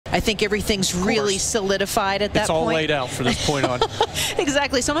I think everything's really solidified at that point. It's all laid out for this point on.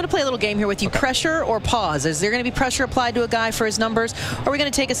 Exactly. So I'm going to play a little game here with you. Okay. Pressure or pause? Is there going to be pressure applied to a guy for his numbers? Or are we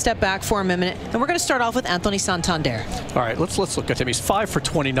going to take a step back for a minute? And we're going to start off with Anthony Santander. All right, let's look at him. He's 5 for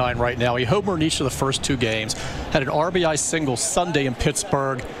 29 right now. He homered in each of the first 2 games. Had an RBI single Sunday in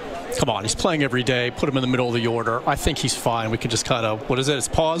Pittsburgh. Come on, he's playing every day. Put him in the middle of the order. I think he's fine. We can just kind of, what is it? It's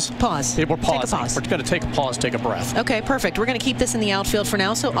pause? Pause. Yeah, we're pausing. Take a pause. We're going to take a pause, take a breath. Okay, perfect. We're going to keep this in the outfield for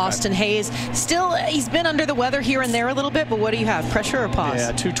now. So okay. Austin Hayes, still, he's been under the weather here and there a little bit, but what do you have? Pressure or pause?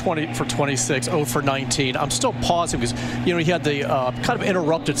 Yeah, 220 for 26, 0 for 19. I'm still pausing because, you know, he had the kind of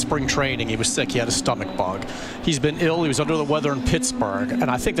interrupted spring training. He was sick. He had a stomach bug. He's been ill. He was under the weather in Pittsburgh,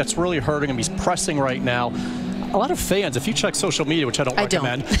 and I think that's really hurting him. He's pressing right now. A lot of fans, if you check social media, which I don't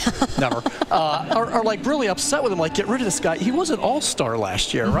recommend, never, are like really upset with him. Like, get rid of this guy. He was an all-star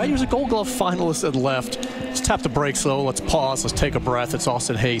last year, right? He was a Gold Glove finalist and left. Let's tap the brakes, though. Let's pause. Let's take a breath. It's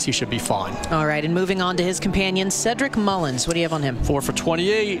Austin Hayes. He should be fine. All right, and moving on to his companion, Cedric Mullins. What do you have on him? 4 for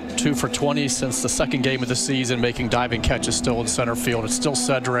 28, 2 for 20 since the second game of the season, making diving catches still in center field. It's still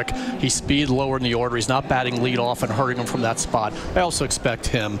Cedric. He's speed lower in the order. He's not batting lead off and hurting him from that spot. I also expect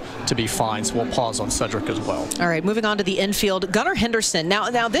him to be fine, so we'll pause on Cedric as well. All right, moving on to the infield, Gunnar Henderson.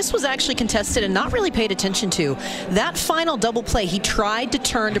 Now this was actually contested and not really paid attention to. That final double play, he tried to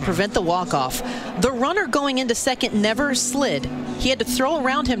turn to prevent the walk-off. The runner going into second never slid. He had to throw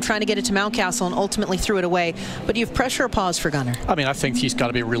around him trying to get it to Mountcastle and ultimately threw it away. But do you have pressure or pause for Gunnar? I mean, I think he's got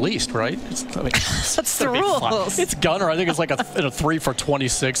to be released, right? That's the rules. It's Gunnar. I think it's like a 3 for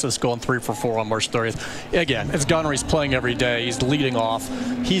 26. It's going 3 for 4 on March 30th. Again, it's Gunnar. He's playing every day. He's leading off.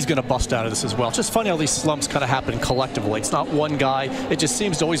 He's going to bust out of this as well. It's just funny how these slumps kind of happen collectively. It's not one guy. It just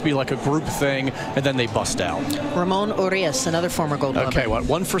seems to always be like a group thing, and then they bust out. Ramon Urias, another former Gold Glover. Okay, what?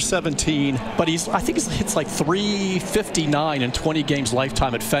 1 for 17, but I think he hits like 359 in 20 games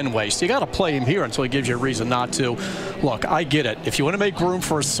lifetime at Fenway. So you got to play him here until he gives you a reason not to. Look, I get it. If you want to make room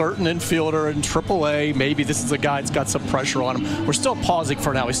for a certain infielder in AAA, maybe this is a guy that's got some pressure on him. We're still pausing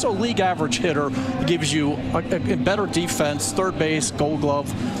for now. He's still a league average hitter. He gives you a better defense, third base, Gold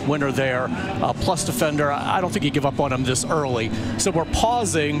Glove winner there, plus defender. I don't think you give up on him this early. So we're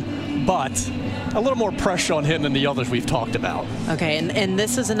pausing, but a little more pressure on him than the others we've talked about. Okay, and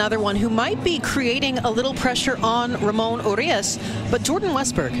this is another one who might be creating a little pressure on Ramon Urias, but Jordan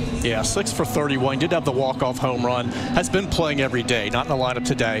Westberg. Yeah, 6 for 31. Did have the walk-off home run. Has been playing every day. Not in the lineup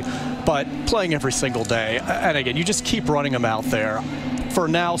today, but playing every single day. And again, you just keep running him out there. For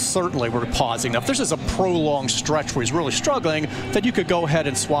now, certainly we're pausing. Now, if this is a prolonged stretch where he's really struggling, then you could go ahead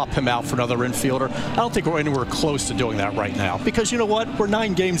and swap him out for another infielder. I don't think we're anywhere close to doing that right now. Because you know what? We're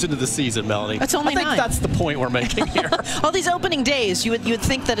 9 games into the season, Melanie. That's only 9. I think that's the point we're making here. All these opening days, you would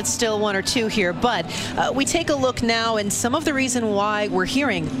think that it's still 1 or 2 here. But we take a look now, and some of the reason why we're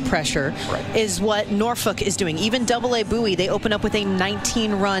hearing pressure is what Norfolk is doing. Even AA Bowie, they open up with a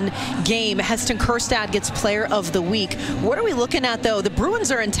 19-run game. Heston Kjerstad gets Player of the Week. What are we looking at, though? The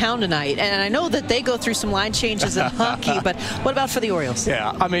Bruins are in town tonight, and I know that they go through some line changes in hockey, but what about for the Orioles?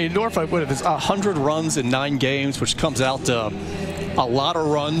 Yeah, I mean, Norfolk, what if it's 100 runs in 9 games, which comes out to a lot of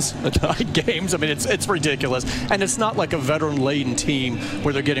runs in 9 games. I mean, it's ridiculous. And it's not like a veteran-laden team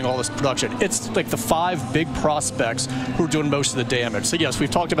where they're getting all this production. It's like the 5 big prospects who are doing most of the damage. So, yes,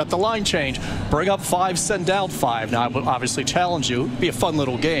 we've talked about the line change. Bring up 5, send down 5. Now, I will obviously challenge you. It'd be a fun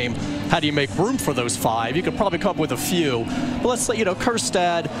little game. How do you make room for those 5? You could probably come up with a few. But let's say,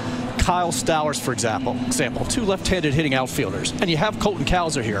 Kjerstad, Kyle Stowers, for example, 2 left-handed hitting outfielders. And you have Colton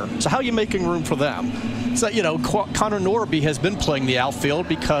Cowser here. So how are you making room for them? So, Connor Norby has been playing the outfield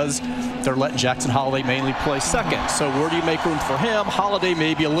because they're letting Jackson Holliday mainly play second. So where do you make room for him? Holliday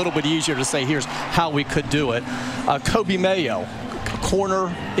may be a little bit easier to say, here's how we could do it. Kobe Mayo,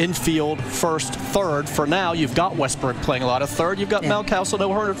 corner, infield, first, third. For now, you've got Westberg playing a lot of third. You've got Mountcastle and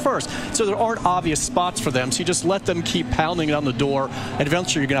O'Hearn at first. So there aren't obvious spots for them. So you just let them keep pounding on the door, and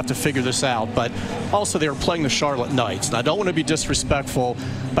eventually you're going to have to figure this out. But also they were playing the Charlotte Knights. And I don't want to be disrespectful,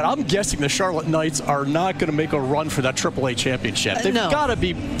 but I'm guessing the Charlotte Knights are not going to make a run for that AAA championship. They've got to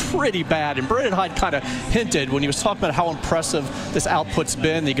be pretty bad. And Brandon Hyde kind of hinted when he was talking about how impressive this output's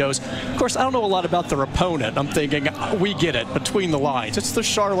been. He goes, of course, I don't know a lot about their opponent. I'm thinking, we get it, between the lines. It's the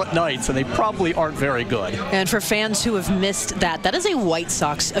Charlotte Knights, and they probably aren't very good. And for fans who have missed that is a White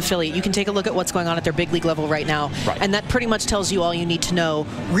Sox affiliate. You can take a look at what's going on at their big league level right now. And that pretty much tells you all you need to know,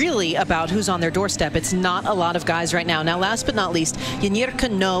 really, about who's on their doorstep. It's not a lot of guys right now. Now, last but not least, Yennier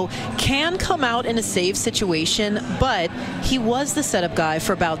Cano can come out in a save situation, but he was the setup guy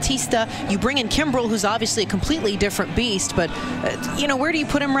for Bautista. You bring in Kimbrel, who's obviously a completely different beast, but, where do you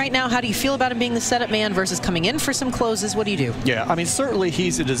put him right now? How do you feel about him being the setup man versus coming in for some closes? What do you do? Yeah, I mean, certainly he's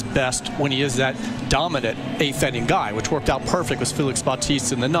he's at his best when he is that dominant eighth-inning guy, which worked out perfect with Felix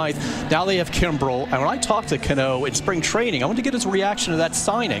Bautista in the ninth. Now they have Kimbrel, and when I talked to Cano in spring training, I wanted to get his reaction to that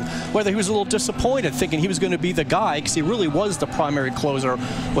signing, whether he was a little disappointed thinking he was going to be the guy, because he really was the primary closer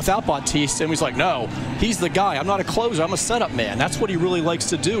without Bautista, and he's like, no, he's the guy. I'm not a closer, I'm a setup man. That's what he really likes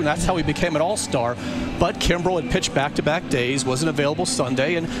to do, and that's how he became an all-star. But Kimbrel had pitched back-to-back days, wasn't available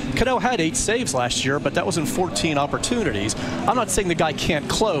Sunday, and Cano had 8 saves last year, but that was in 14 opportunities. I'm not saying the guy can't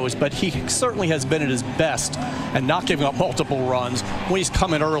close, but he certainly has been at his best and not giving up multiple runs when he's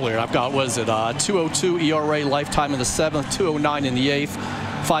coming earlier. I've got, was it 2.02 ERA lifetime in the 7th, 2.09 in the 8th,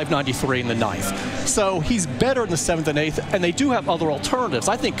 5.93 in the 9th. So he's better in the 7th and 8th, and they do have other alternatives.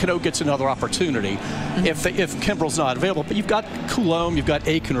 I think Cano gets another opportunity if Kimbrel's not available. But you've got Coulombe, you've got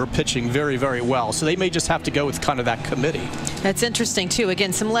Aiken who are pitching very, very well. So they may just have to go with kind of that committee. That's interesting, too.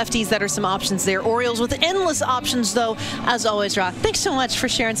 Again, some lefties that are some options there. Orioles with endless options, though, as always, Roch. Thanks so much for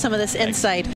sharing some of this insight.